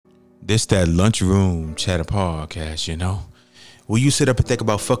This that lunchroom chatter podcast, Will you sit up and think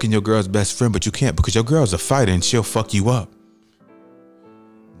about fucking your girl's best friend, but you can't because your girl's a fighter and she'll fuck you up.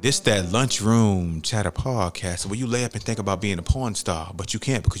 This that lunchroom chatter podcast where you lay up and think about being a porn star, but you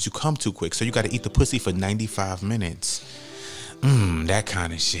can't because you come too quick, so you got to eat the pussy for 95 minutes. That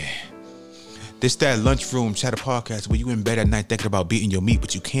kind of shit. This that lunchroom chatter podcast where you in bed at night thinking about beating your meat,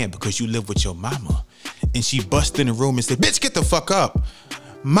 but you can't because you live with your mama. And she bust in the room and said, bitch, get the fuck up.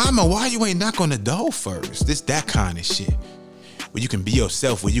 Mama, why you ain't knock on the door first? This that kind of shit. Where you can be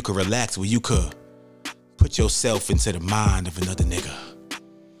yourself, where you can relax, where you could put yourself into the mind of another nigga.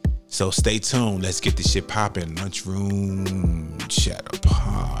 So stay tuned. Let's get this shit popping. Lunchroom Chatter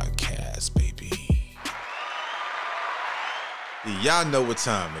Podcast, baby. Y'all know what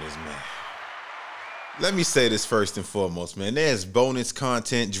time it is, man. Let me say this first and foremost, man. There's bonus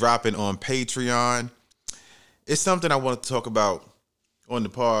content dropping on Patreon. It's something I want to talk about on the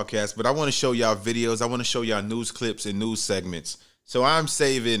podcast, but I want to show y'all videos. I want to show y'all news clips and news segments. So I'm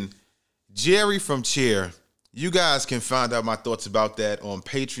saving Jerry from Cheer. You guys can find out my thoughts about that on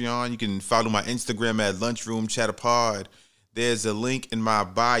Patreon. You can follow my Instagram at Lunchroom Chatter Pod. There's a link in my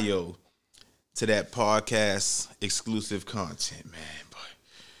bio to that podcast exclusive content, man.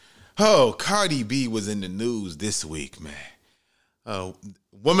 But Cardi B was in the news this week, man.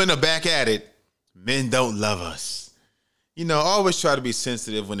 Women are back at it. Men don't love us. I always try to be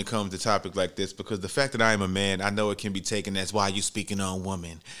sensitive when it comes to topics like this because the fact that I am a man, I know it can be taken as why you speaking on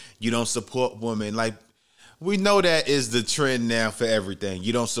women. You don't support women. Like, we know that is the trend now for everything.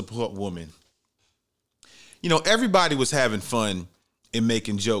 You don't support women. Everybody was having fun in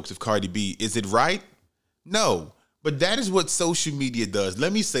making jokes of Cardi B. Is it right? No. But that is what social media does.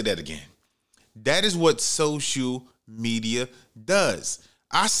 Let me say that again. That is what social media does.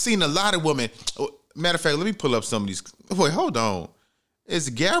 I've seen a lot of women. Matter of fact, let me pull up some of these. Wait, hold on. Is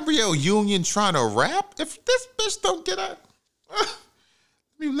Gabrielle Union trying to rap? If this bitch don't get out.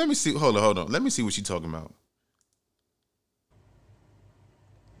 Let me see. Hold on. Let me see what she's talking about.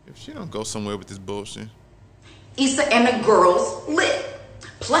 If she don't go somewhere with this bullshit. Issa and the girls lit.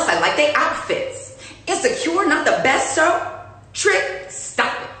 Plus, I like their outfits. Insecure, not the best show. Trick,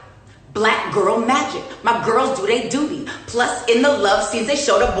 stop it. Black girl magic. My girls do their duty. Plus, in the love scenes, they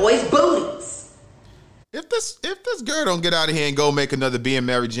show the boys' booties. If this girl don't get out of here and go make another Being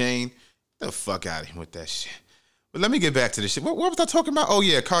Mary Jane, get the fuck out of here with that shit. But let me get back to this shit. What was I talking about? Oh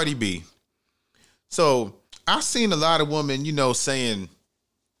yeah, Cardi B. So I've seen a lot of women, saying,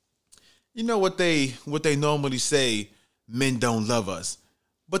 what they normally say, men don't love us.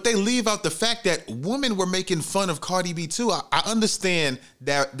 But they leave out the fact that women were making fun of Cardi B too. I understand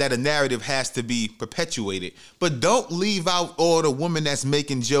that a narrative has to be perpetuated, but don't leave out all the women that's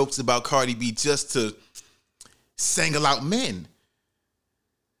making jokes about Cardi B just to single out men.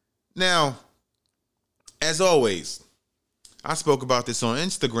 Now, as always, I spoke about this on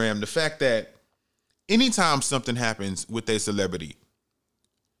Instagram, the fact that anytime something happens with a celebrity,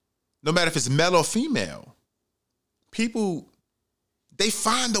 no matter if it's male or female, people, they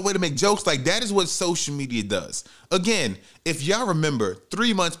find a way to make jokes. Like, that is what social media does. Again, if y'all remember,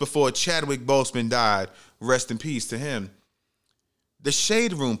 3 months before Chadwick Boseman died, rest in peace to him, the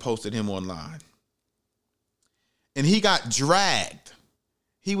Shade Room posted him online. And he got dragged.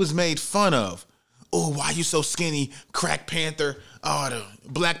 He was made fun of. Oh, why you so skinny? Crack Panther. Oh, the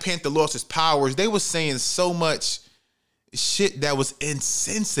Black Panther lost his powers. They were saying so much shit that was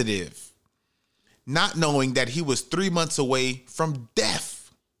insensitive, not knowing that he was 3 months away from death.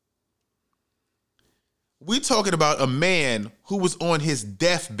 We're talking about a man who was on his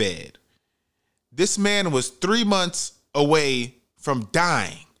deathbed. This man was 3 months away from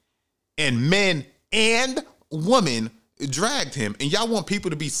dying, and men and women dragged him. And y'all want people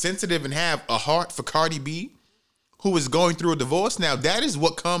to be sensitive and have a heart for Cardi B, who is going through a divorce? Now, that is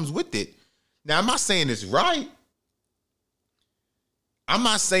what comes with it. Now, I'm not saying it's right. I'm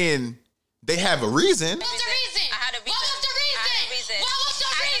not saying they have a reason. What's the reason? I had a reason. What was the reason? What was the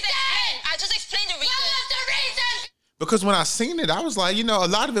reason? I just explained the reason. What was the reason? Because when I seen it, I was like, a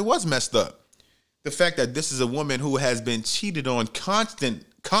lot of it was messed up. The fact that this is a woman who has been cheated on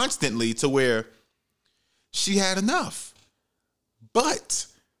constantly to where she had enough. But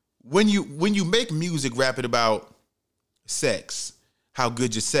when you make music rapping about sex, how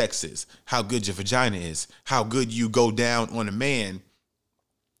good your sex is, how good your vagina is, how good you go down on a man,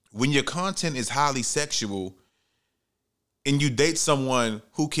 when your content is highly sexual and you date someone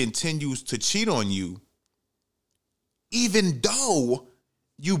who continues to cheat on you, even though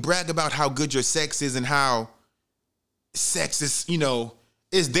you brag about how good your sex is and how sex is,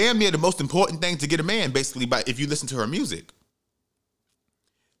 is damn near the most important thing to get a man, basically, if you listen to her music.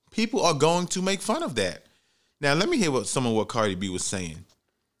 people are going to make fun of that. Now, let me hear what Cardi B was saying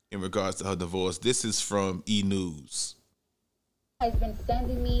in regards to her divorce. This is from E! News. Has been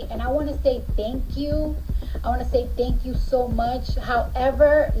sending me, and I want to say thank you. I want to say thank you so much.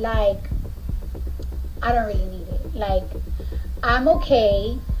 However, like, I don't really need it. Like, I'm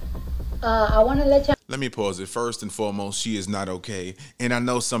okay. I want to let you. Let me pause it. First and foremost, she is not okay. And I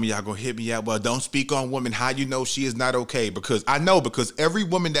know some of y'all gonna hit me out. Well, don't speak on women. How you know she is not okay? Because I know, because every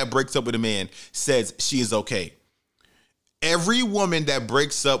woman that breaks up with a man says she is okay. Every woman that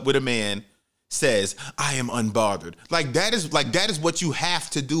breaks up with a man says, I am unbothered. Like that is what you have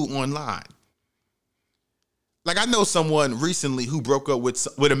to do online. Like I know someone recently who broke up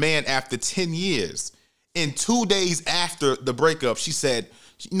with a man after 10 years. And 2 days after the breakup, she said,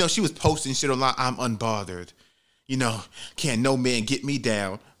 you know, she was posting shit online. I'm unbothered. You know, can't no man get me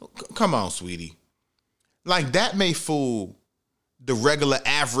down. Come on, sweetie. Like that may fool the regular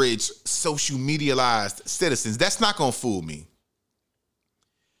average social medialized citizens. That's not going to fool me.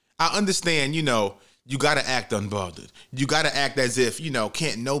 I understand, you know, you got to act unbothered. You got to act as if, you know,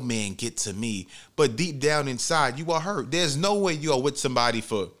 can't no man get to me. But deep down inside, you are hurt. There's no way you are with somebody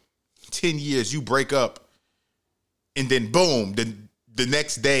for 10 years, you break up, and then boom, the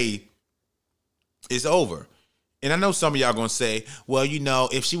next day it's over. And I know some of y'all gonna say, well, you know,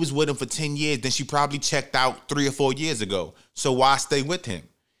 if she was with him for 10 years, then she probably checked out 3 or 4 years ago. So why stay with him?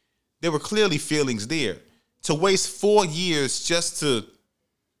 There were clearly feelings there. To waste 4 years just to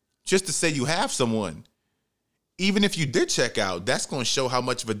say you have someone, even if you did check out, that's gonna show how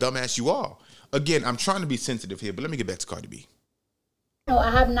much of a dumbass you are. Again, I'm trying to be sensitive here, but let me get back to Cardi B. No,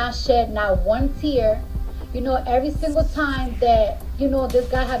 I have not shed not one tear. You know, every single time that, you know, this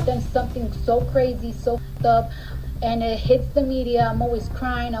guy have done something so crazy, so up, and it hits the media, I'm always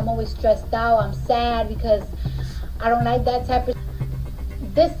crying, I'm always stressed out, I'm sad because I don't like that type of.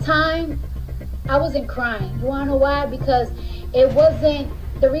 This time, I wasn't crying. You wanna know why? Because it wasn't,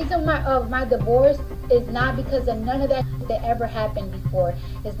 the reason of my divorce is not because of none of that ever happened before.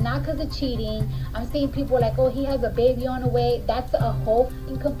 It's not because of cheating. I'm seeing people like, oh, he has a baby on the way. That's a whole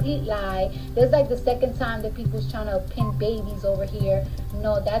complete lie. There's like the second time that people's trying to pin babies over here.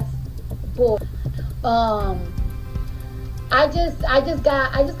 No, that's bull. I just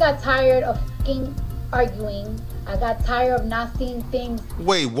got tired of fucking arguing. I got tired of not seeing things.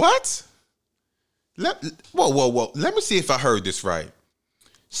 Wait, what? Whoa. Let me see if I heard this right.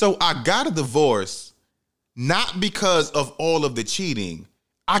 So I got a divorce not because of all of the cheating.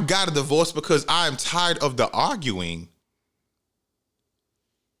 I got a divorce because I am tired of the arguing.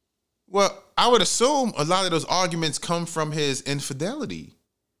 Well, I would assume a lot of those arguments come from his infidelity.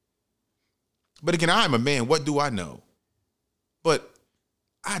 But again, I'm a man. What do I know? But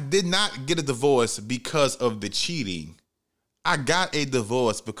I did not get a divorce because of the cheating. I got a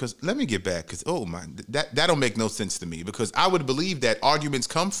divorce because, let me get back, because, oh my, that don't make no sense to me, because I would believe that arguments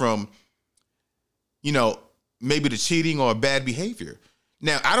come from, you know, maybe the cheating or bad behavior.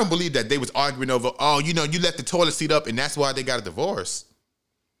 Now, I don't believe that they was arguing over, oh, you know, you left the toilet seat up and that's why they got a divorce.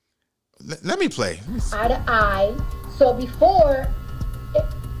 Let me play. Eye to eye. So before,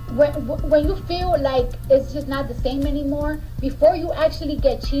 when you feel like it's just not the same anymore, before you actually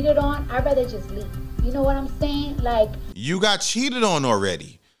get cheated on, I'd rather just leave. You know what I'm saying? Like, you got cheated on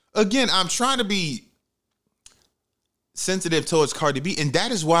already. Again, I'm trying to be sensitive towards Cardi B, and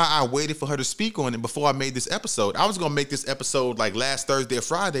that is why I waited for her to speak on it before I made this episode. I was gonna make this episode like last Thursday or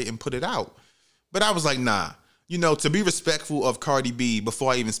Friday and put it out, but I was like, nah. You know, to be respectful of Cardi B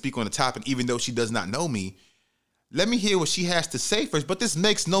before I even speak on the topic, even though she does not know me, let me hear what she has to say first. But this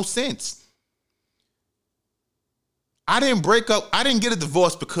makes no sense. I didn't break up. I didn't get a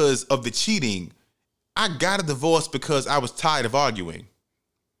divorce because of the cheating. I got a divorce because I was tired of arguing.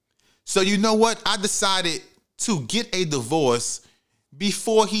 So you know what? I decided to get a divorce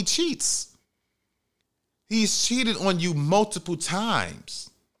before he cheats. He's cheated on you multiple times.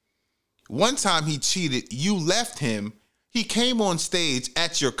 One time he cheated, you left him. He came on stage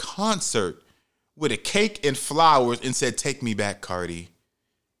at your concert with a cake and flowers and said, "Take me back, Cardi."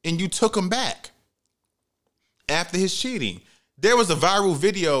 And you took him back after his cheating. There was a viral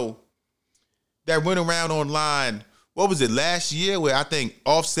video that went around online, what was it, last year, where I think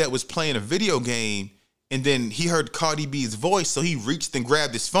Offset was playing a video game and then he heard Cardi B's voice, so he reached and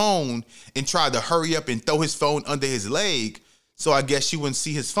grabbed his phone and tried to hurry up and throw his phone under his leg, so I guess she wouldn't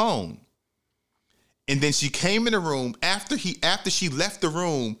see his phone. And then she came in the room. After she left the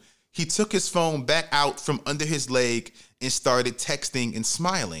room, he took his phone back out from under his leg and started texting and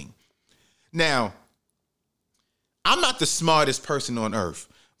smiling. Now, I'm not the smartest person on earth,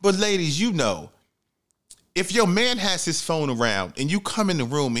 but ladies, you know, if your man has his phone around and you come in the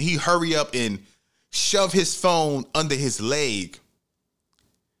room and he hurry up and shove his phone under his leg,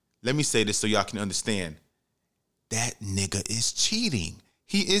 let me say this so y'all can understand. That nigga is cheating.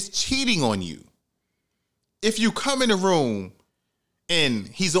 He is cheating on you. If you come in the room and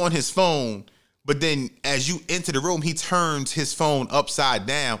he's on his phone, but then as you enter the room, he turns his phone upside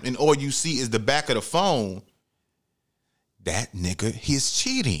down and all you see is the back of the phone, that nigga, he's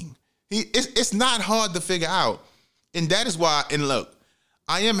cheating. It's not hard to figure out. And that is why, and look,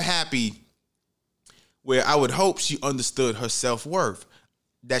 I am happy where I would hope she understood her self-worth,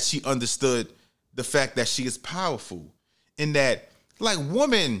 that she understood the fact that she is powerful, and that like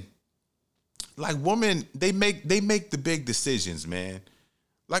women, they make the big decisions, man.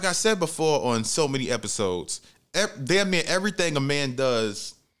 Like I said before on so many episodes, damn near everything a man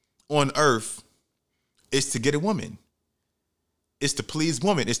does on earth is to get a woman. It's to please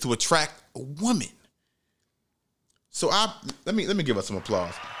women. It's to attract a woman. So let me give her some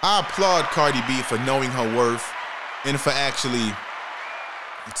applause. I applaud Cardi B for knowing her worth and for actually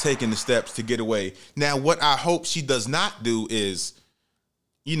taking the steps to get away. Now, what I hope she does not do is,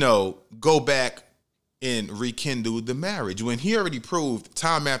 go back and rekindle the marriage when he already proved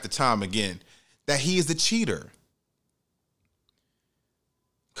time after time again that he is a cheater.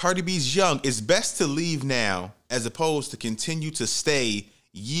 Cardi B's young. It's best to leave now as opposed to continue to stay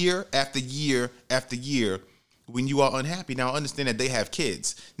year after year after year when you are unhappy. Now, I understand that they have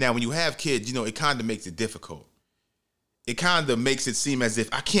kids. Now, when you have kids, it kind of makes it difficult. It kind of makes it seem as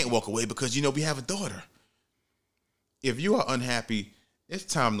if I can't walk away because, we have a daughter. If you are unhappy, it's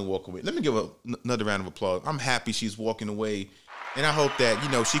time to walk away. Let me give her another round of applause. I'm happy she's walking away. And I hope that,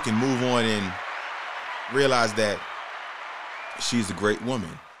 she can move on and realize that she's a great woman.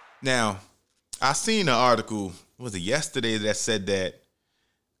 Now, I seen an article, was it yesterday, that said that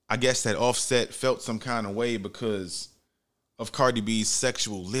I guess that Offset felt some kind of way because of Cardi B's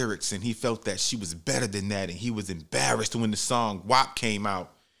sexual lyrics, and he felt that she was better than that, and he was embarrassed when the song WAP came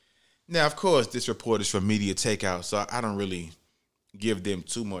out. Now, of course, this report is from Media Takeout, so I don't really give them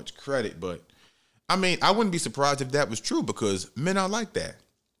too much credit, but I mean, I wouldn't be surprised if that was true because men are like that.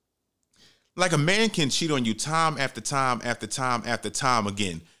 Like a man can cheat on you time after time after time after time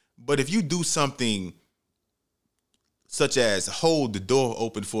again, but if you do something such as hold the door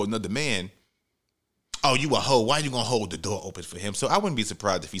open for another man, oh, you a hoe. Why you gonna hold the door open for him? So I wouldn't be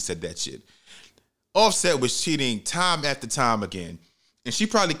surprised if he said that shit. Offset was cheating time after time again. And she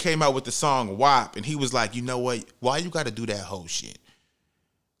probably came out with the song WAP, and he was like, you know what? Why you gotta do that whole shit?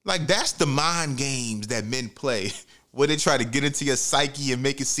 Like, that's the mind games that men play where they try to get into your psyche and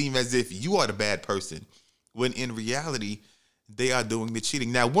make it seem as if you are the bad person, when in reality, they are doing the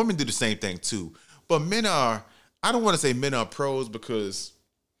cheating. Now, women do the same thing too. But men are, I don't want to say men are pros because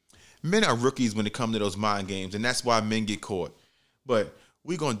men are rookies when it comes to those mind games, and that's why men get caught. But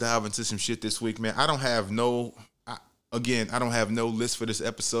we're going to dive into some shit this week, man. I don't have no list for this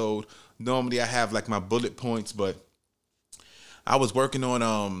episode. Normally, I have like my bullet points, but I was working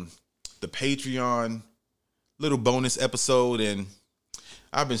on the Patreon little bonus episode, and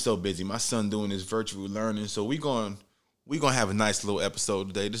I've been so busy. My son doing his virtual learning, so we're going to have a nice little episode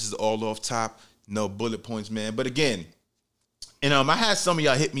today. This is all off top, no bullet points, man. But again, and I had some of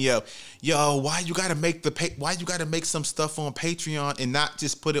y'all hit me up, yo, why you gotta make some stuff on Patreon and not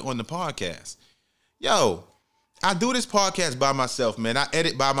just put it on the podcast? Yo, I do this podcast by myself, man. I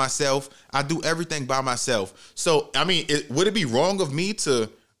edit by myself. I do everything by myself. So, I mean, would it be wrong of me to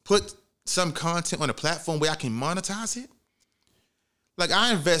put some content on a platform where I can monetize it? Like,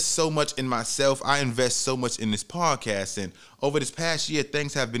 I invest so much in myself. I invest so much in this podcast. And over this past year,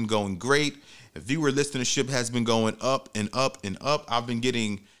 things have been going great. Viewer listenership has been going up and up and up. I've been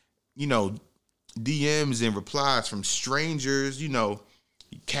getting, DMs and replies from strangers,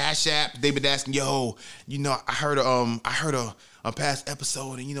 Cash App. They've been asking, yo, I heard a past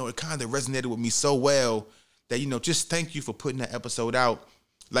episode, and it kind of resonated with me so well that just thank you for putting that episode out.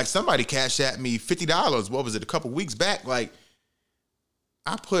 Like, somebody Cash App me $50. What was it? A couple weeks back. Like,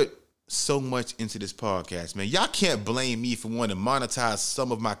 I put so much into this podcast, man. Y'all can't blame me for wanting to monetize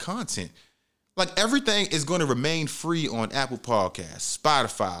some of my content. Like, everything is going to remain free on Apple Podcasts,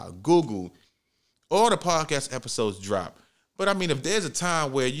 Spotify, Google. All the podcast episodes drop. But, I mean, if there's a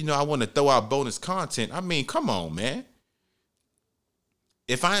time where, I want to throw out bonus content, I mean, come on, man.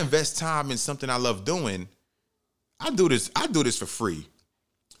 If I invest time in something I love doing, I do this for free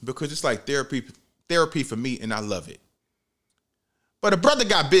because it's like therapy for me, and I love it. But a brother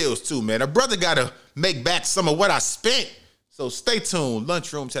got bills too, man. A brother got to make back some of what I spent. So stay tuned.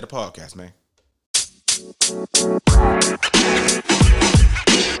 Lunchroom to the podcast, man.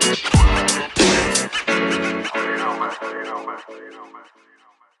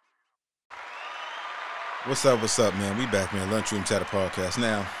 What's up, man? We back, man. Lunchroom Chatter Podcast.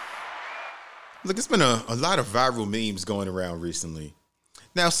 Now, look, it's been a lot of viral memes going around recently.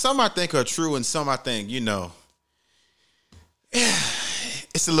 Now, some I think are true and some I think,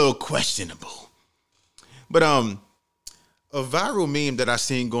 it's a little questionable. But a viral meme that I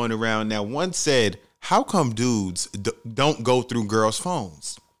seen going around now, one said, how come dudes don't go through girls'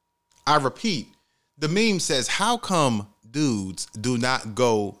 phones? I repeat, the meme says, how come dudes do not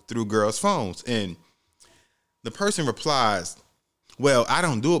go through girls' phones? And the person replies, well, I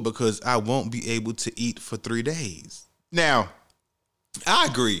don't do it because I won't be able to eat for 3 days. Now, I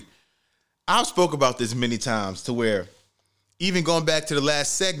agree. I've spoke about this many times to where, even going back to the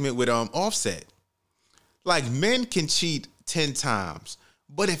last segment with Offset, like men can cheat 10 times,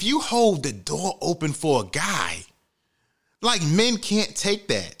 but if you hold the door open for a guy, like men can't take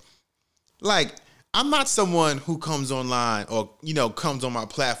that. Like, I'm not someone who comes online or, comes on my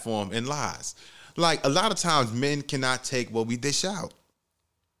platform and lies. Like, a lot of times men cannot take what we dish out.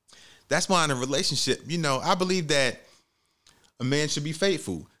 That's why in a relationship, I believe that a man should be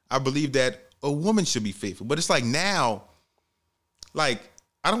faithful. I believe that a woman should be faithful. But it's like now, like,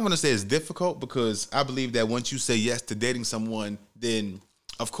 I don't want to say it's difficult because I believe that once you say yes to dating someone, then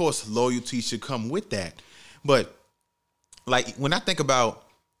of course loyalty should come with that. But like when I think about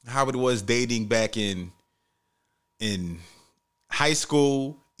how it was dating back in high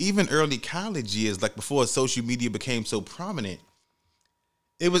school, even early college years, like before social media became so prominent,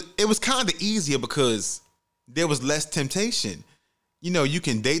 it was kind of easier because there was less temptation. You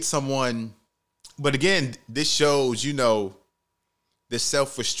can date someone, but again, this shows, the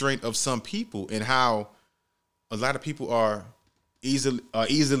self-restraint of some people and how a lot of people are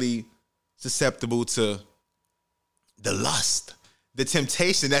easily susceptible to the lust, the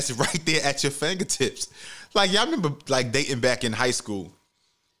temptation that's right there at your fingertips. Like, y'all remember like dating back in high school,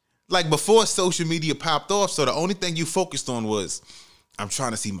 like before social media popped off. So the only thing you focused on was, I'm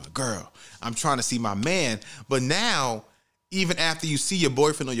trying to see my girl, I'm trying to see my man. But now, even after you see your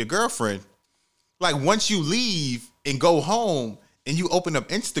boyfriend or your girlfriend, like once you leave and go home and you open up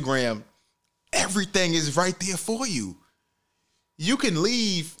Instagram, everything is right there for you. You can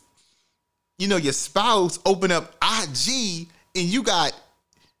leave, your spouse, open up IG, and you got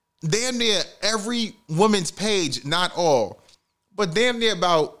damn near every woman's page, not all, but damn near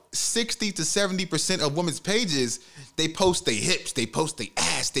about 60 to 70% of women's pages, they post their hips, they post their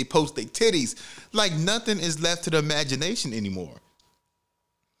ass, they post their titties. Like nothing is left to the imagination anymore.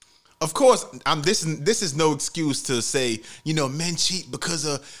 Of course, this is no excuse to say, men cheat because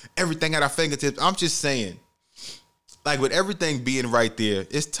of everything at our fingertips. I'm just saying, like with everything being right there,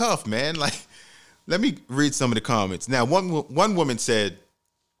 it's tough, man. Like, let me read some of the comments. Now, one woman said,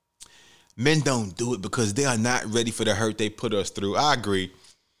 men don't do it because they are not ready for the hurt they put us through. I agree.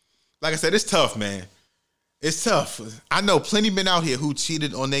 Like I said, it's tough, man. It's tough. I know plenty of men out here who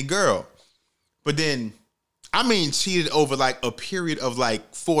cheated on their girl, but then, cheated over like a period of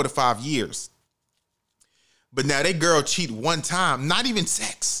like 4 to 5 years. But now they girl cheat one time, not even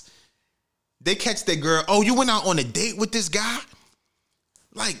sex. They catch their girl, oh, you went out on a date with this guy?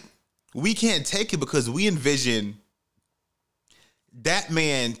 Like, we can't take it because we envision that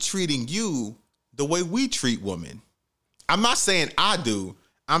man treating you the way we treat women. I'm not saying I do.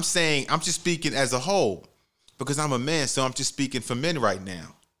 I'm saying I'm just speaking as a whole because I'm a man, so I'm just speaking for men right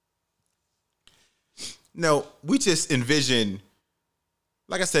now. No, we just envision,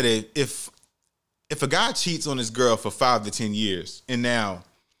 like I said, if a guy cheats on his girl for 5 to 10 years and now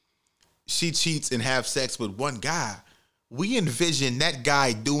she cheats and have sex with one guy, we envision that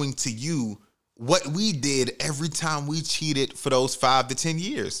guy doing to you what we did every time we cheated for those 5 to 10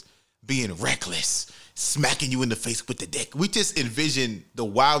 years, being reckless, smacking you in the face with the dick. We just envision the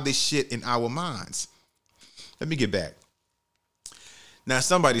wildest shit in our minds. Let me get back. Now,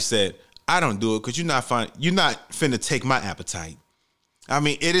 somebody said, I don't do it because you're not finna take my appetite.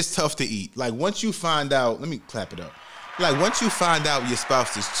 It is tough to eat. Like once you find out, let me clap it up. Like once you find out your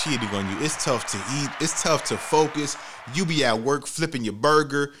spouse is cheating on you, it's tough to eat. It's tough to focus. You be at work flipping your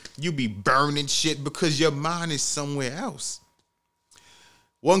burger. You be burning shit because your mind is somewhere else.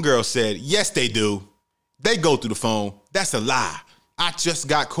 One girl said, yes, they do. They go through the phone. That's a lie. I just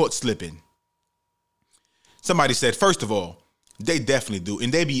got caught slipping. Somebody said, first of all, they definitely do.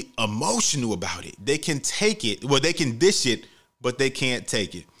 And they be emotional about it. They can take it. Well, they can dish it, but they can't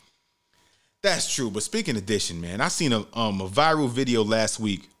take it. That's true. But speaking of dishing, man, I seen a viral video last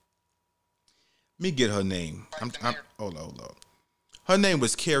week. Let me get her name. Hold on. Her name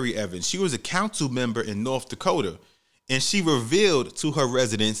was Carrie Evans. She was a council member in North Dakota, and she revealed to her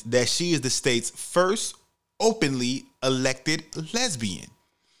residents that she is the state's first openly elected lesbian.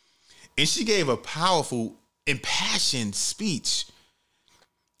 And she gave a powerful, impassioned speech.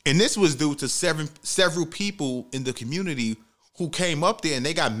 And this was due to several people in the community who came up there and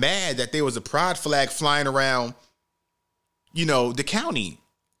they got mad that there was a pride flag flying around, you know, the county.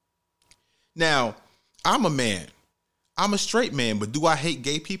 Now, I'm a man. I'm a straight man, but do I hate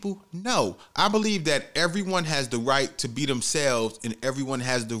gay people? No. I believe that everyone has the right to be themselves and everyone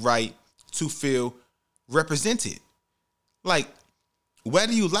has the right to feel represented. Like,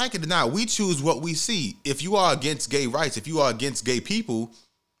 whether you like it or not, we choose what we see. If you are against gay rights, if you are against gay people,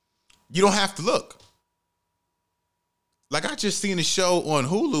 you don't have to look. Like, I just seen a show on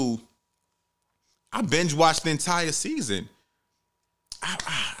Hulu. I binge watched the entire season. I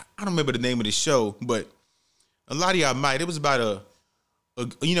don't remember the name of the show, but a lot of y'all might. It was about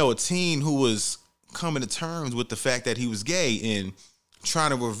a teen who was coming to terms with the fact that he was gay and trying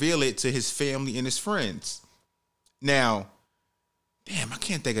to reveal it to his family and his friends. Now, damn, I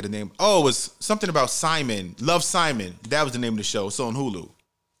can't think of the name. Oh, it was something about Simon. Love, Simon. That was the name of the show. It's on Hulu.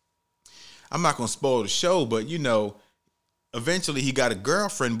 I'm not going to spoil the show, but, you know, eventually he got a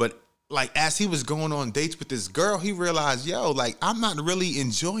girlfriend, but like as he was going on dates with this girl, he realized, yo, like I'm not really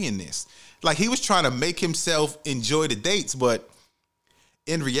enjoying this. Like he was trying to make himself enjoy the dates, but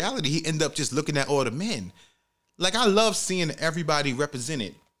in reality, he ended up just looking at all the men. Like I love seeing everybody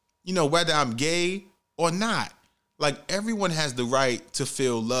represented, you know, whether I'm gay or not. Like everyone has the right to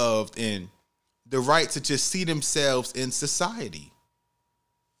feel loved and the right to just see themselves in society.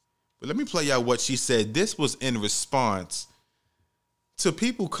 But let me play y'all what she said. This was in response to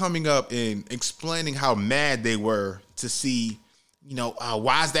people coming up and explaining how mad they were to see, you know,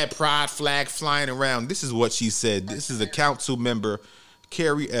 why is that pride flag flying around? This is what she said. This is a council member,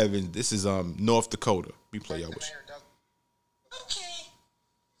 Carrie Evans. This is North Dakota. Let me play y'all what she. Okay.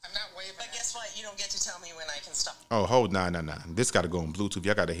 I'm not waving. But guess what? You don't get to tell me when I can stop. Oh, hold on, nah. This got to go on Bluetooth.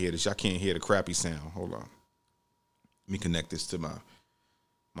 Y'all got to hear this. Y'all can't hear the crappy sound. Hold on. Let me connect this to my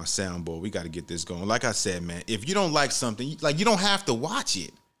soundboard. We got to get this going. Like I said, man, if you don't like something, like you don't have to watch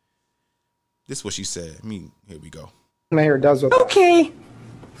it. This is what she said. Here we go. Mayor does with Okay.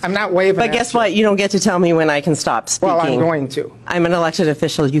 I'm not waving. But guess what? You don't get to tell me when I can stop speaking. Well, I'm going to. I'm an elected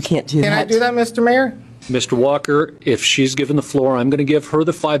official. You can't do that. Can I do that, Mr. Mayor? Mr. Walker, if she's given the floor, I'm going to give her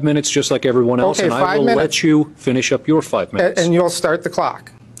the 5 minutes just like everyone else, Okay, and I 5 will minutes. let you finish up your 5 minutes. And you'll start the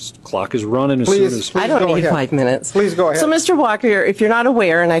clock. Clock is running as Please. soon as... Please I don't go need ahead. 5 minutes. Please go ahead. So, Mr. Walker, if you're not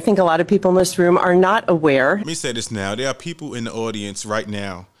aware, and I think a lot of people in this room are not aware. Let me say this now. There are people in the audience right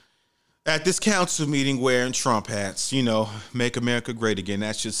now at this council meeting wearing Trump hats, you know, make America great again.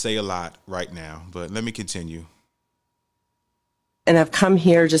 That should say a lot right now. But let me continue. And I've come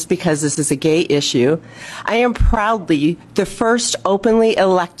here just because this is a gay issue. I am proudly the first openly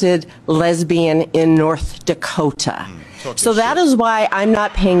elected lesbian in North Dakota. So that is why I'm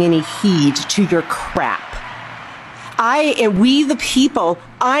not paying any heed to your crap. We the people,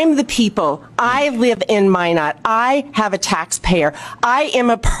 I'm the people. I live in Minot. I have a taxpayer. I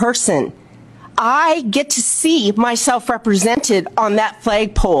am a person. I get to see myself represented on that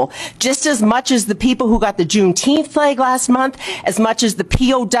flagpole just as much as the people who got the Juneteenth flag last month, as much as the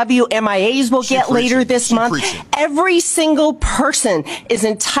POW MIAs will get later this month. Every single person is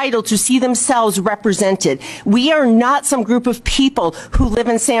entitled to see themselves represented. We are not some group of people who live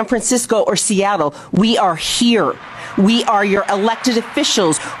in San Francisco or Seattle. We are here. We are your elected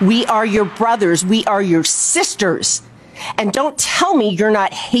officials. We are your brothers. We are your sisters. And don't tell me you're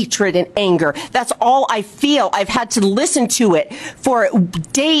not hatred and anger. That's all I feel. I've had to listen to it for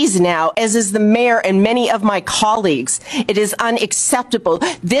days now, as is the mayor and many of my colleagues. It is unacceptable.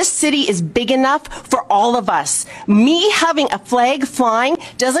 This city is big enough for all of us. Me having a flag flying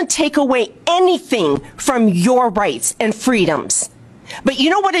doesn't take away anything from your rights and freedoms. But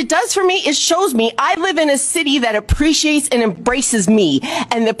you know what it does for me? It shows me I live in a city that appreciates and embraces me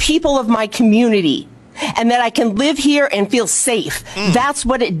and the people of my community, and that I can live here and feel safe. That's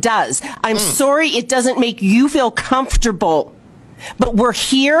what it does. I'm sorry it doesn't make you feel comfortable, but we're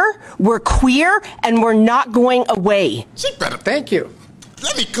here, we're queer, and we're not going away. She better. Thank you.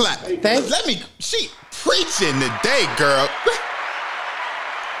 Let me clap. Thanks. She preaching today, girl.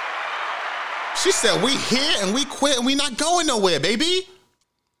 She said we here and we quit and we not going nowhere, baby.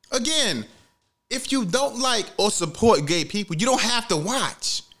 Again, if you don't like or support gay people, you don't have to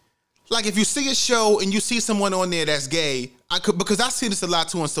watch. Like if you see a show and you see someone on there that's gay, because I see this a lot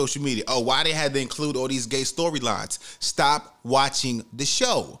too on social media. Oh, why they had to include all these gay storylines? Stop watching the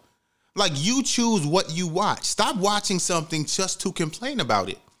show. Like you choose what you watch. Stop watching something just to complain about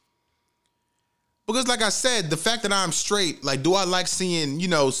it. Because like I said, the fact that I'm straight, like, do I like seeing,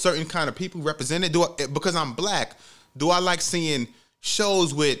 certain kind of people represented? Because I'm black, do I like seeing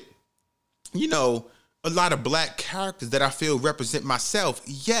shows with, a lot of black characters that I feel represent myself?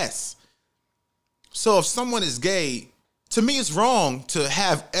 Yes. So if someone is gay, to me, it's wrong to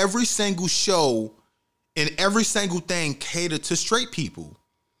have every single show and every single thing catered to straight people.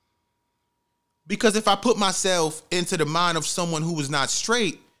 Because if I put myself into the mind of someone who was not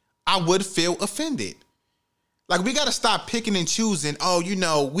straight, I would feel offended. Like, we got to stop picking and choosing.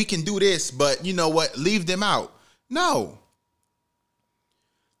 Oh, we can do this, but you know what? Leave them out. No.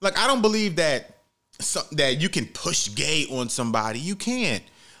 Like, I don't believe that you can push gay on somebody. You can't.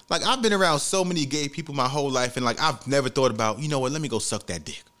 Like, I've been around so many gay people my whole life, and like, I've never thought about, you know what? Let me go suck that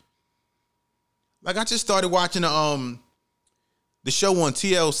dick. Like, I just started watching the show on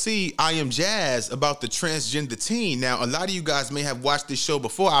TLC, I Am Jazz, about the transgender teen. Now, a lot of you guys may have watched this show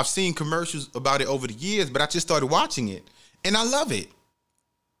before. I've seen commercials about it over the years, but I just started watching it, and I love it.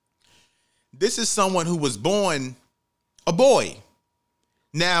 This is someone who was born a boy.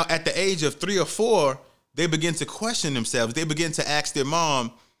 Now, at the age of 3 or 4, they begin to question themselves. They begin to ask their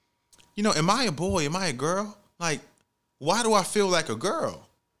mom, am I a boy? Am I a girl? Like, why do I feel like a girl?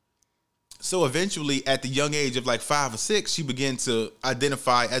 So eventually, at the young age of like 5 or 6, she began to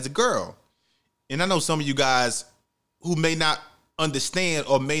identify as a girl. And I know some of you guys who may not understand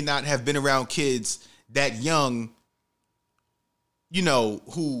or may not have been around kids that young,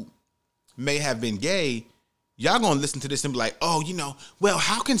 who may have been gay. Y'all gonna listen to this and be like, well,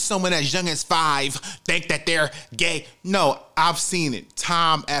 how can someone as young as 5 think that they're gay? No, I've seen it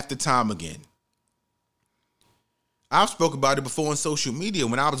time after time again. I've spoke about it before on social media.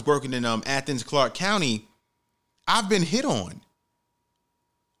 When I was working in Athens, Clarke County, I've been hit on.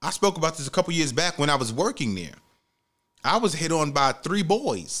 I spoke about this a couple years back when I was working there. I was hit on by 3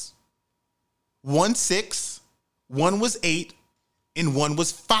 boys. 1 6, 1 was 8, and 1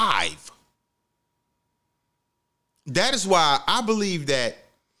 was 5. That is why I believe that,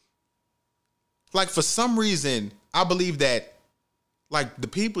 like, for some reason, I believe that, like, the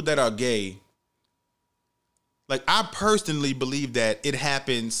people that are gay, like, I personally believe that it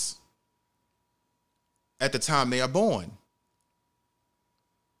happens at the time they are born.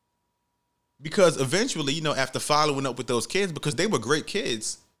 Because eventually, after following up with those kids, because they were great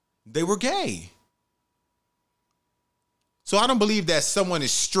kids, they were gay. So I don't believe that someone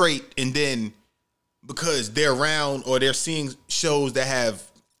is straight and then because they're around or they're seeing shows that have,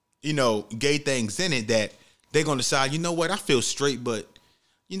 gay things in it, that they're going to decide, I feel straight, but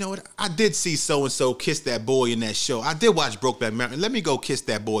you know what? I did see so-and-so kiss that boy in that show. I did watch Brokeback Mountain. Let me go kiss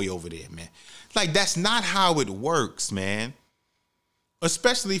that boy over there, man. Like, that's not how it works, man.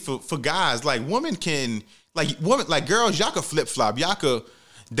 Especially for guys. Like, women, girls, y'all can flip-flop. Y'all could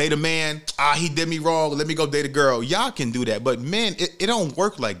date a man. He did me wrong. Let me go date a girl. Y'all can do that. But men, it don't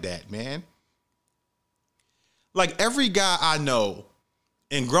work like that, man. Like, every guy I know,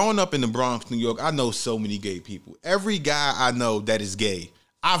 and growing up in the Bronx, New York, I know so many gay people. Every guy I know that is gay,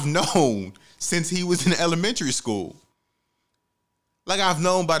 I've known since he was in elementary school. Like, I've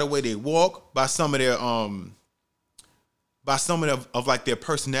known by the way they walk, by some of their like their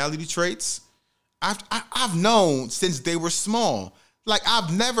personality traits. I've known since they were small. Like,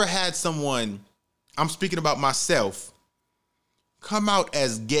 I've never had someone, I'm speaking about myself, come out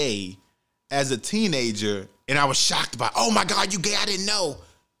as gay as a teenager, and I was shocked by, oh my God, you gay, I didn't know.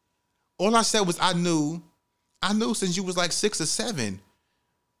 All I said was I knew since you was like 6 or 7.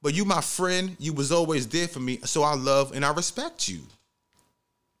 But you, my friend, you was always there for me, so I love and I respect you.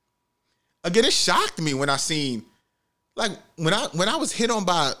 Again, it shocked me when I seen, like, when I was hit on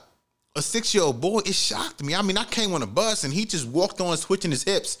by a 6-year-old boy, it shocked me. I mean, I came on a bus and he just walked on switching his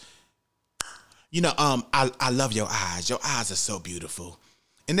hips. I love your eyes. Your eyes are so beautiful.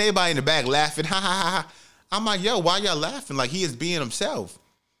 And everybody in the back laughing, ha, ha, ha, ha. I'm like, yo, why y'all laughing? Like, he is being himself.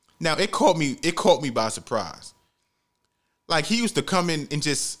 Now, it caught me by surprise. Like, he used to come in and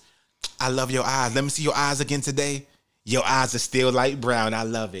just, I love your eyes. Let me see your eyes again today. Your eyes are still light brown. I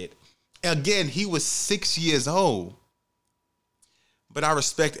love it. Again, he was 6 years old. But I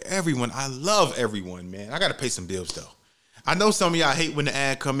respect everyone. I love everyone, man. I got to pay some bills, though. I know some of y'all hate when the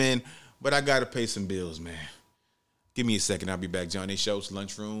ad come in, but I got to pay some bills, man. Give me a second. I'll be back. Johnny Schultz,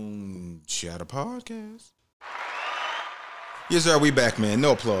 Lunchroom Chatter Podcast. Yes, sir. We back, man.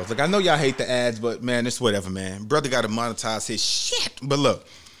 No applause. Like, I know y'all hate the ads, but, man, it's whatever, man. Brother got to monetize his shit. But look,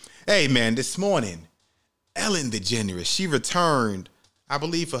 hey, man, this morning, Ellen DeGeneres, she returned, I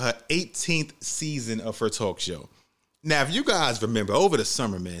believe, for her 18th season of her talk show. Now, if you guys remember, over the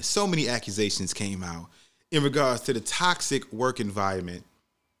summer, man, so many accusations came out in regards to the toxic work environment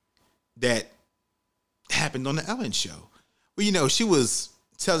that happened on the Ellen show. Well, you know, she was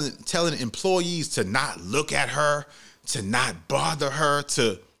telling employees to not look at her, to not bother her,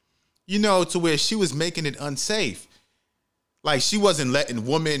 to, you know, to where she was making it unsafe. Like, she wasn't letting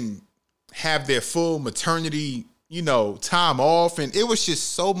women have their full maternity, you know, time off. And it was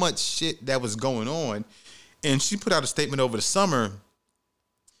just so much shit that was going on. And she put out a statement over the summer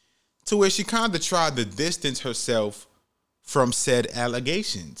to where she kind of tried to distance herself from said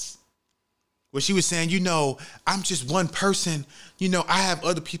allegations. Where she was saying, you know, I'm just one person. You know, I have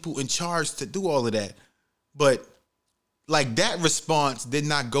other people in charge to do all of that. But like, that response did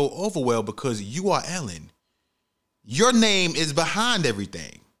not go over well because you are Ellen. Your name is behind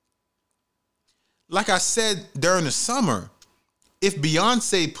everything. Like I said during the summer, if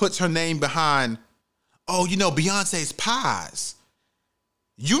Beyonce puts her name behind, oh, you know, Beyonce's pies,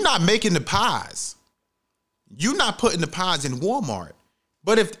 you're not making the pies. You're not putting the pies in Walmart.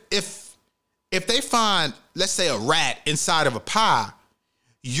 But if they find, let's say, a rat inside of a pie,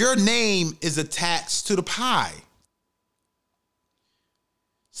 your name is attached to the pie.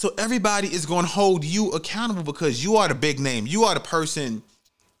 So everybody is going to hold you accountable because you are the big name. You are the person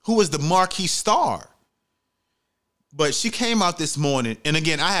who is the marquee star. But she came out this morning, and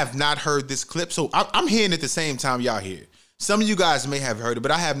again, I have not heard this clip, so I'm hearing it at the same time y'all hear. Some of you guys may have heard it,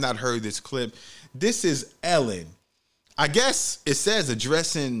 but I have not heard this clip. This is Ellen. I guess it says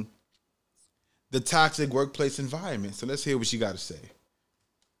addressing the toxic workplace environment. So let's hear what she got to say.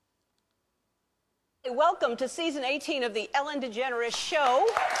 Welcome to season 18 of the Ellen DeGeneres Show.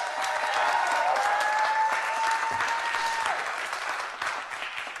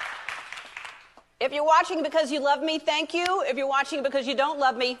 If you're watching because you love me, thank you. If you're watching because you don't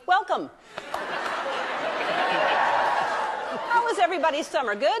love me, welcome. How was everybody's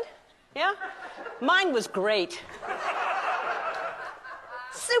summer? Good? Yeah? Mine was great.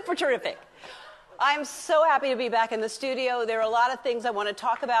 Super terrific. I'm so happy to be back in the studio. There are a lot of things I want to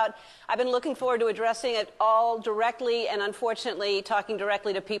talk about. I've been looking forward to addressing it all directly, and unfortunately, talking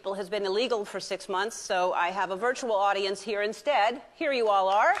directly to people has been illegal for 6 months, so I have a virtual audience here instead. Here you all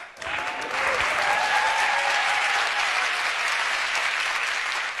are.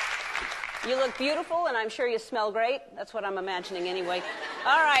 You look beautiful, and I'm sure you smell great. That's what I'm imagining anyway.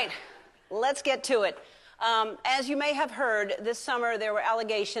 All right, let's get to it. As you may have heard, this summer there were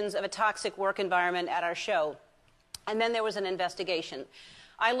allegations of a toxic work environment at our show. And then there was an investigation.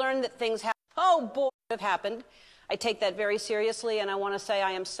 I learned that things have happened. I take that very seriously, and I want to say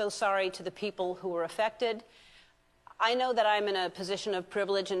I am so sorry to the people who were affected. I know that I'm in a position of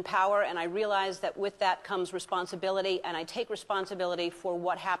privilege and power, and I realize that with that comes responsibility, and I take responsibility for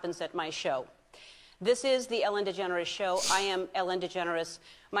what happens at my show. This is the Ellen DeGeneres Show. I am Ellen DeGeneres.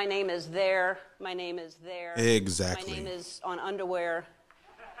 My name is there. My name is there. Exactly. My name is on underwear.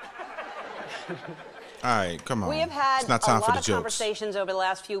 All right, come on. We have had it's not a time lot for the of jokes. conversations over the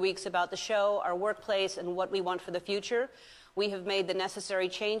last few weeks about the show, our workplace, and what we want for the future. We have made the necessary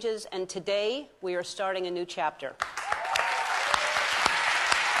changes, and today we are starting a new chapter.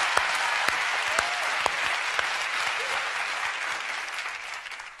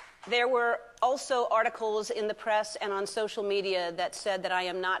 There were also articles in the press and on social media that said that I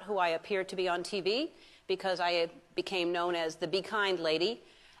am not who I appear to be on TV because I became known as the Be Kind lady.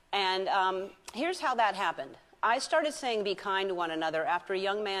 And here's how that happened. I started saying be kind to one another after a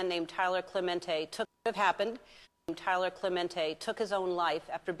young man named Tyler Clemente took his own life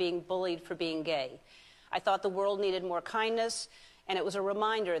after being bullied for being gay. I thought the world needed more kindness, and it was a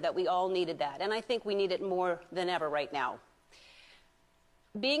reminder that we all needed that. And I think we need it more than ever right now.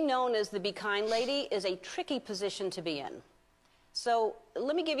 Being known as the Be Kind lady is a tricky position to be in. So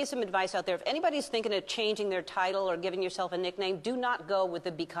let me give you some advice out there. If anybody's thinking of changing their title or giving yourself a nickname, do not go with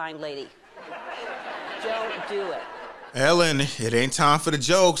the Be Kind lady. Don't do it. Ellen, it ain't time for the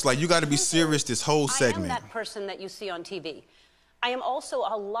jokes. Like, you got to be serious this whole segment. I am that person that you see on TV. I am also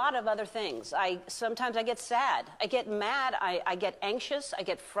a lot of other things. Sometimes I get sad. I get mad. I get anxious. I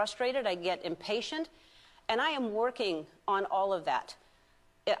get frustrated. I get impatient. And I am working on all of that.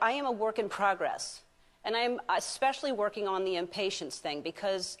 I am a work in progress, and I'm especially working on the impatience thing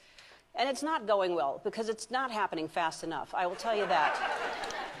and it's not going well because it's not happening fast enough. I will tell you that.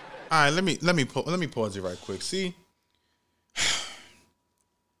 All right, let me pause it right quick. See,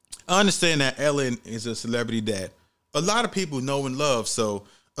 I understand that Ellen is a celebrity that a lot of people know and love, so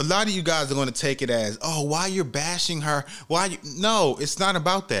a lot of you guys are going to take it as, oh, why you're bashing her? No, it's not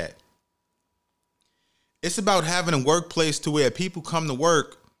about that. It's about having a workplace to where people come to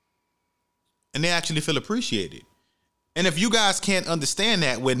work and they actually feel appreciated. And if you guys can't understand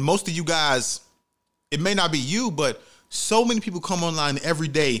that, when most of you guys, it may not be you, but So many people come online every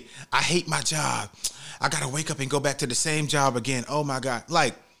day. I hate my job. I got to wake up and go back to the same job again. Oh my God.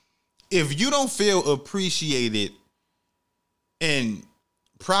 Like, if you don't feel appreciated and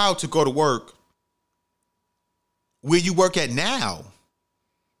proud to go to work where you work at now,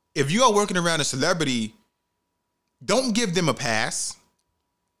 if you are working around a celebrity, don't give them a pass.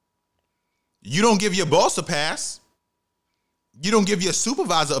 You don't give your boss a pass. You don't give your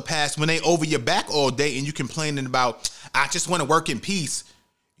supervisor a pass when they over your back all day and you complaining about, I just want to work in peace.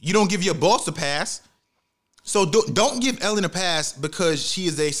 You don't give your boss a pass. So don't give Ellen a pass because she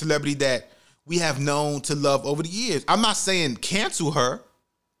is a celebrity that we have known to love over the years. I'm not saying cancel her.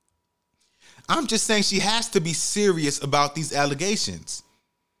 I'm just saying she has to be serious about these allegations.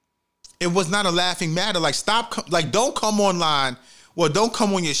 It was not a laughing matter. Like, don't come online. Well, don't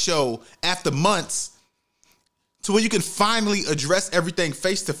come on your show after months to where you can finally address everything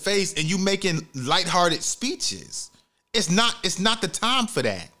face to face and you making lighthearted speeches. It's not the time for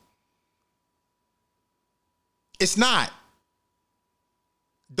that. It's not.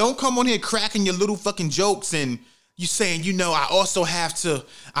 Don't come on here cracking your little fucking jokes and you saying, I also have to,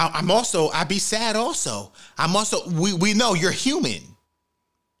 I be sad also. We know you're human.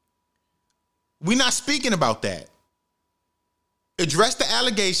 We're not speaking about that. Address the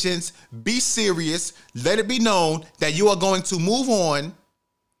allegations, be serious, let it be known that you are going to move on,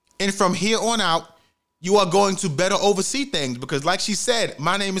 and from here on out, you are going to better oversee things because like she said,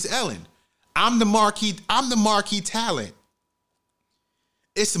 my name is Ellen. I'm the marquee talent.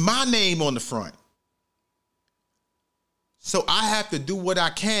 It's my name on the front. So I have to do what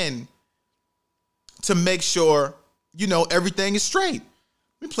I can to make sure, everything is straight.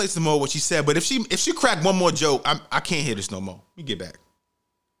 Let me play some more of what she said, but if she cracked one more joke, I can't hear this no more. Let me get back. A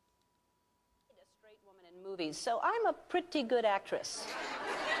straight woman in movies, so I'm a pretty good actress.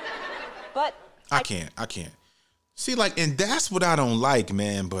 But I can't. See, and that's what I don't like,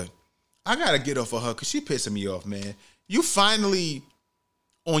 man, but I gotta get off of her because she pissing me off, man. You finally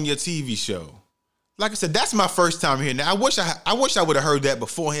on your TV show. Like I said, that's my first time hearing that. I wish I would have heard that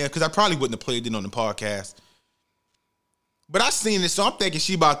beforehand because I probably wouldn't have played it on the podcast. But I seen this, so I'm thinking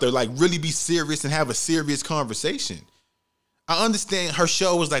she about to really be serious and have a serious conversation. I understand her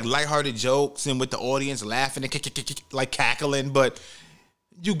show was lighthearted jokes and with the audience laughing and cackling, but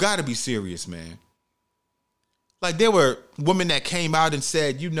you gotta be serious, man. There were women that came out and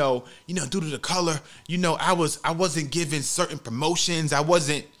said, due to the color, I wasn't given certain promotions. I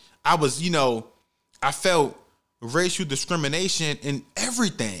felt racial discrimination in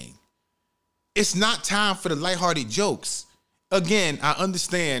everything. It's not time for the lighthearted jokes. Again, I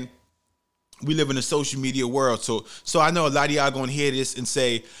understand we live in a social media world. So I know a lot of y'all gonna hear this and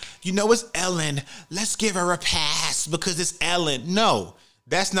say, it's Ellen. Let's give her a pass because it's Ellen. No,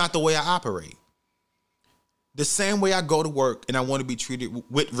 that's not the way I operate. The same way I go to work and I want to be treated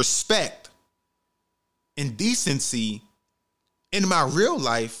with respect and decency in my real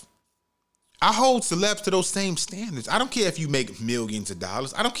life, I hold celebs to those same standards. I don't care if you make millions of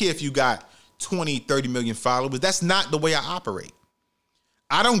dollars. I don't care if you got 20, 30 million followers. That's not the way I operate.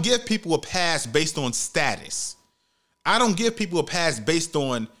 I don't give people a pass based on status. I don't give people a pass based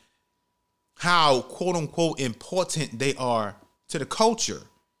on how, quote unquote, important they are to the culture.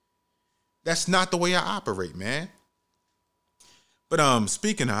 That's not the way I operate, man. But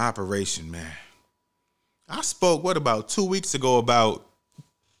speaking of operation, man, I spoke, about 2 weeks ago about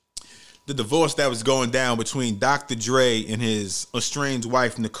the divorce that was going down between Dr. Dre and his estranged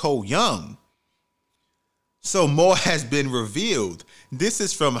wife, Nicole Young. So more has been revealed. This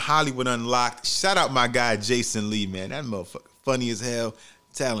is from Hollywood Unlocked. Shout out my guy, Jason Lee, man. That motherfucker funny as hell,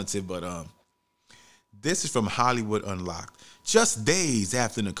 talented, but this is from Hollywood Unlocked. Just days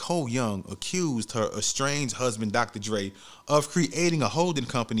after Nicole Young accused her estranged husband, Dr. Dre, of creating a holding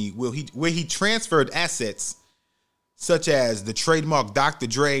company where he transferred assets such as the trademark Dr.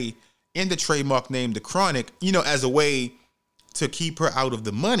 Dre and the trademark name The Chronic, as a way to keep her out of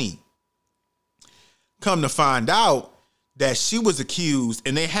the money. Come to find out that she was accused,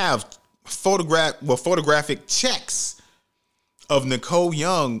 and they have photographic checks of Nicole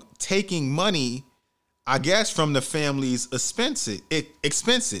Young taking money, I guess, from the family's expenses.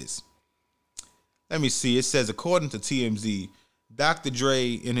 Let me see. It says, according to TMZ, Dr.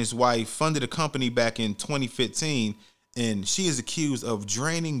 Dre and his wife funded a company back in 2015, and she is accused of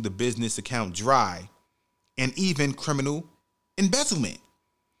draining the business account dry and even criminal embezzlement.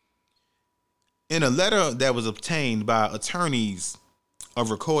 In a letter that was obtained by attorneys of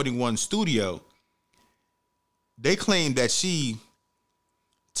Recording One Studio, they claimed that she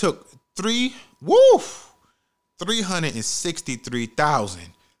took $363,500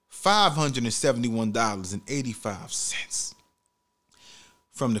 $571.85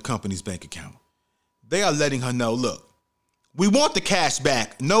 from the company's bank account. They are letting her know, look, we want the cash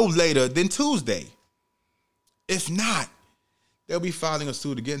back no later than Tuesday. If not, they'll be filing a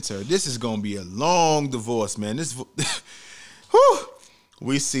suit against her. This is going to be a long divorce, man. Whew,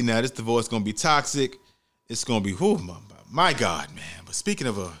 we see now this divorce is going to be toxic. It's going to be, my God, man. But speaking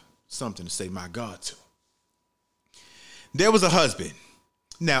of something to say my God to, there was a husband.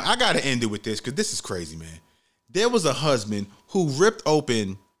 Now, I got to end it with this because this is crazy, man. There was a husband who ripped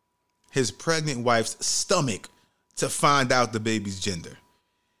open his pregnant wife's stomach to find out the baby's gender.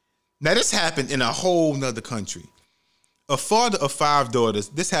 Now, this happened in a whole nother country. A father of 5 daughters,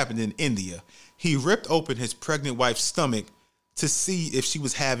 this happened in India. He ripped open his pregnant wife's stomach to see if she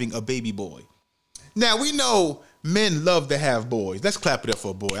was having a baby boy. Now, we know men love to have boys. Let's clap it up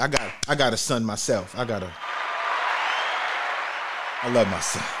for a boy. I got a son myself. I love my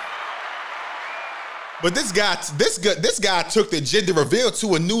son. But this guy took the gender reveal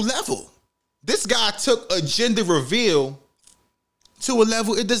to a new level. This guy took a gender reveal to a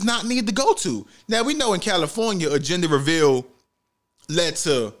level it does not need to go to. Now, we know in California, a gender reveal led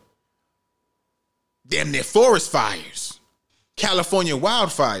to damn near forest fires, California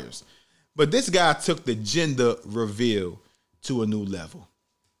wildfires. But this guy took the gender reveal to a new level.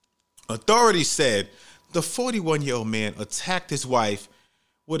 Authorities said the 41-year-old man attacked his wife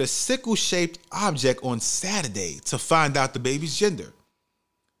with a sickle-shaped object on Saturday to find out the baby's gender.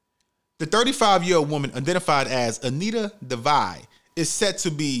 The 35-year-old woman, identified as Anita Devai, is said to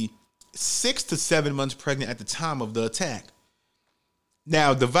be 6 to 7 months pregnant at the time of the attack.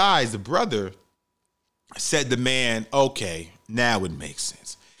 Now, Devai's brother said the man, okay, now it makes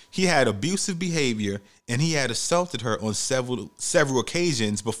sense. He had abusive behavior and he had assaulted her on several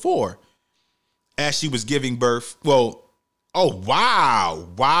occasions before as she was giving birth. Well, oh,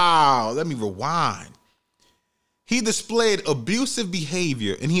 wow. Let me rewind. He displayed abusive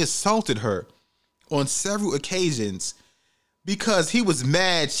behavior and he assaulted her on several occasions because he was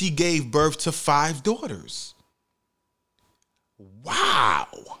mad she gave birth to 5 daughters. Wow.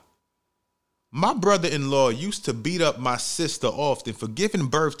 My brother-in-law used to beat up my sister often for giving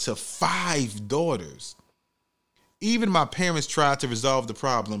birth to 5 daughters. Even my parents tried to resolve the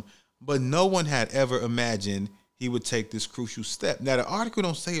problem, but no one had ever imagined he would take this crucial step. Now, the article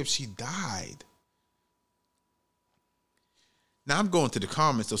don't say if she died. Now, I'm going to the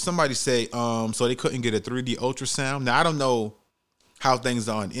comments. So somebody say, so they couldn't get a 3D ultrasound. Now, I don't know how things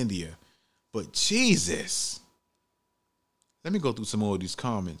are in India, but Jesus. Let me go through some more of these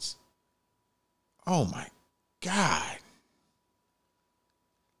comments. Oh, my God.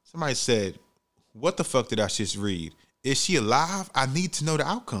 Somebody said, what the fuck did I just read? Is she alive? I need to know the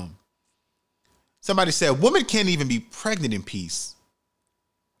outcome. Somebody said, women can't even be pregnant in peace.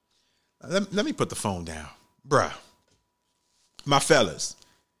 Let me put the phone down. Bruh. My fellas.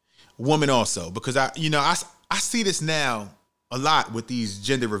 Women also. Because I see this now a lot with these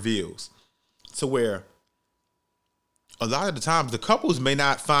gender reveals. To where a lot of the times the couples may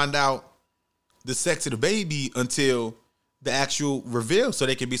not find out the sex of the baby until the actual reveal so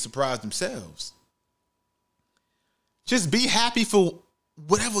they can be surprised themselves. Just be happy for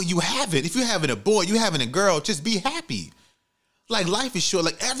whatever you have it. If you're having a boy, you're having a girl, just be happy. Like, life is short.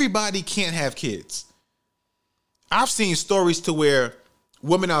 Like, everybody can't have kids. I've seen stories to where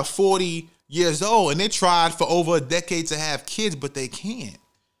women are 40 years old and they tried for over a decade to have kids, but they can't.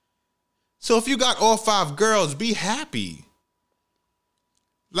 So if you got all 5 girls, be happy.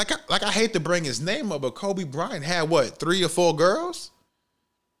 Like I hate to bring his name up, but Kobe Bryant had what, 3 or 4 girls?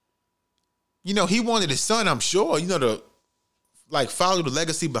 You know, he wanted his son, I'm sure, to follow the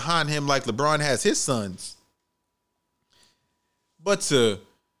legacy behind him like LeBron has his sons. But to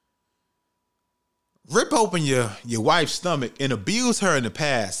rip open your wife's stomach and abuse her in the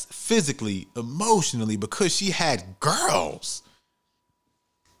past, physically, emotionally, because she had girls.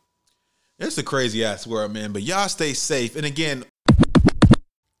 It's a crazy ass world, man. But y'all stay safe. And again,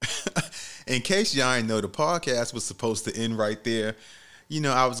 in case y'all didn't know, the podcast was supposed to end right there.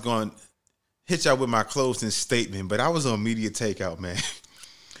 I was going to hit y'all with my closing statement, but I was on media takeout, man.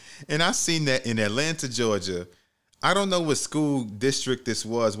 And I seen that in Atlanta, Georgia. I don't know what school district this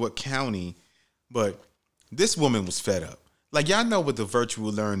was, what county, but this woman was fed up. Like, y'all know with the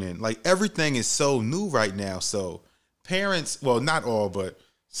virtual learning, like, everything is so new right now. So parents, well, not all, but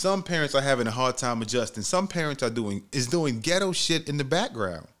some parents are having a hard time adjusting. Some parents are doing ghetto shit in the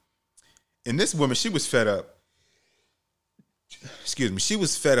background. And this woman, she was fed up. Excuse me. She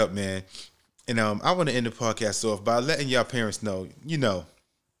was fed up, man. And I want to end the podcast off by letting y'all parents know,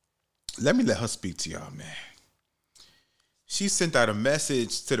 let me let her speak to y'all, man. she sent out a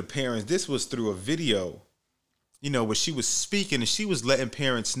message to the parents. This was through a video, where she was speaking and she was letting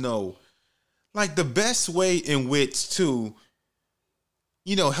parents know, like, the best way in which to,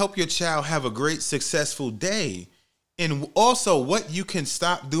 help your child have a great, successful day. And also what you can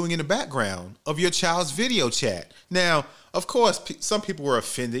stop doing in the background of your child's video chat. Now, of course, some people were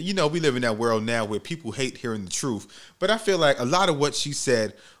offended. We live in that world now where people hate hearing the truth. But I feel like a lot of what she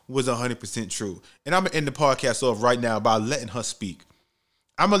said was 100% true. And I'm going to end the podcast off right now by letting her speak.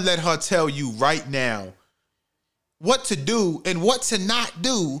 I'm going to let her tell you right now what to do and what to not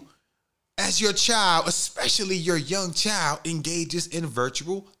do as your child, especially your young child, engages in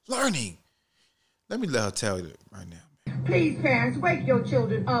virtual learning. Let me let her tell you right now. Please, parents, wake your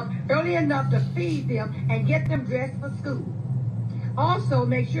children up early enough to feed them and get them dressed for school. Also,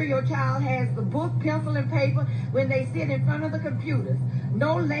 make sure your child has the book, pencil, and paper when they sit in front of the computers.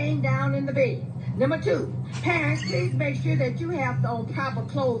 No laying down in the bed. Number 2, parents, please make sure that you have on proper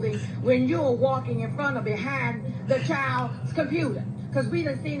clothing when you're walking in front or behind the child's computer. Because we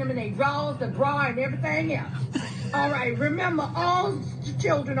done seen them in their drawers, the bra, and everything else. All right, remember, all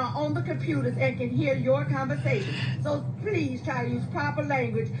children are on the computers and can hear your conversation. So please try to use proper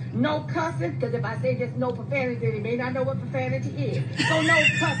language. No cussing, because if I say just no profanity, they may not know what profanity is. So no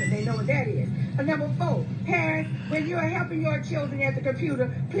cussing, they know what that is. And number 4, parents, when you're helping your children at the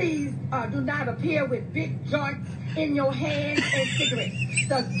computer, please do not appear with big joints in your hands and cigarettes.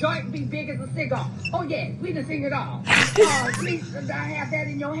 The joint be big as a cigar. Oh yes, we done seen it all. Please have that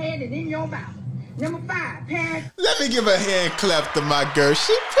in your hand and in your mouth. Number 5, parents. Let me give a hand clap to my girl.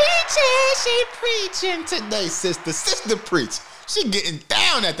 She preaching today, sister. Sister preach. She getting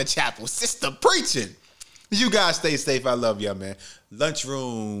down at the chapel. Sister preaching. You guys stay safe. I love y'all, man.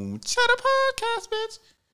 Lunchroom. Cheddar Podcast, bitch.